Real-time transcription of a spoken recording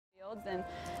And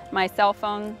my cell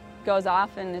phone goes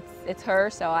off and it's her,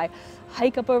 so I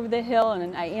hike up over the hill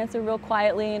and I answer real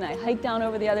quietly, and I hike down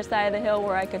over the other side of the hill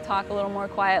where I could talk a little more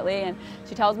quietly, and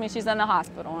she tells me she's in the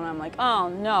hospital, and I'm like, oh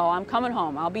no, I'm coming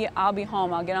home. I'll be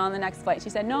home. I'll get on the next flight. She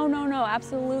said, no, no, no,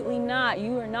 absolutely not.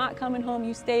 You are not coming home.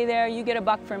 You stay there. You get a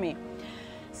buck for me.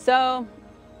 So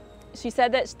she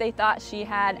said that they thought she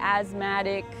had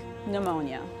asthmatic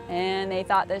pneumonia, and they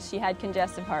thought that she had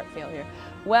congestive heart failure.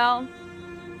 Well,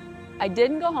 I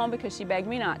didn't go home because she begged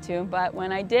me not to, but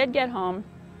when I did get home,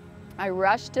 I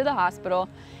rushed to the hospital,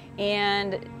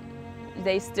 and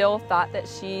they still thought that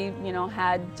she,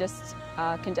 had just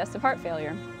congestive heart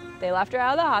failure. They left her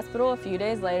out of the hospital a few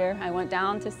days later. I went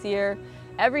down to see her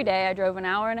every day. I drove an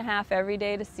hour and a half every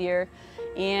day to see her,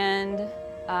 and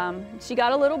she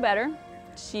got a little better.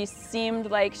 She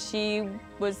seemed like she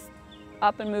was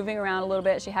up and moving around a little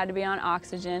bit. She had to be on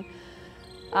oxygen.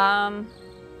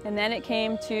 And then it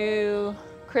came to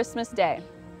Christmas Day.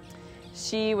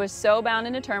 She was so bound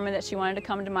and determined that she wanted to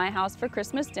come to my house for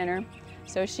Christmas dinner.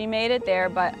 So she made it there,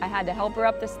 but I had to help her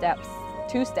up the steps,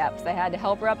 2 steps. I had to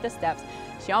help her up the steps.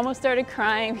 She almost started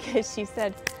crying because she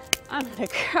said, I'm gonna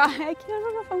cry. I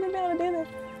don't know if I'm gonna be able to do this.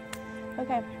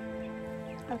 Okay,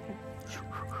 okay.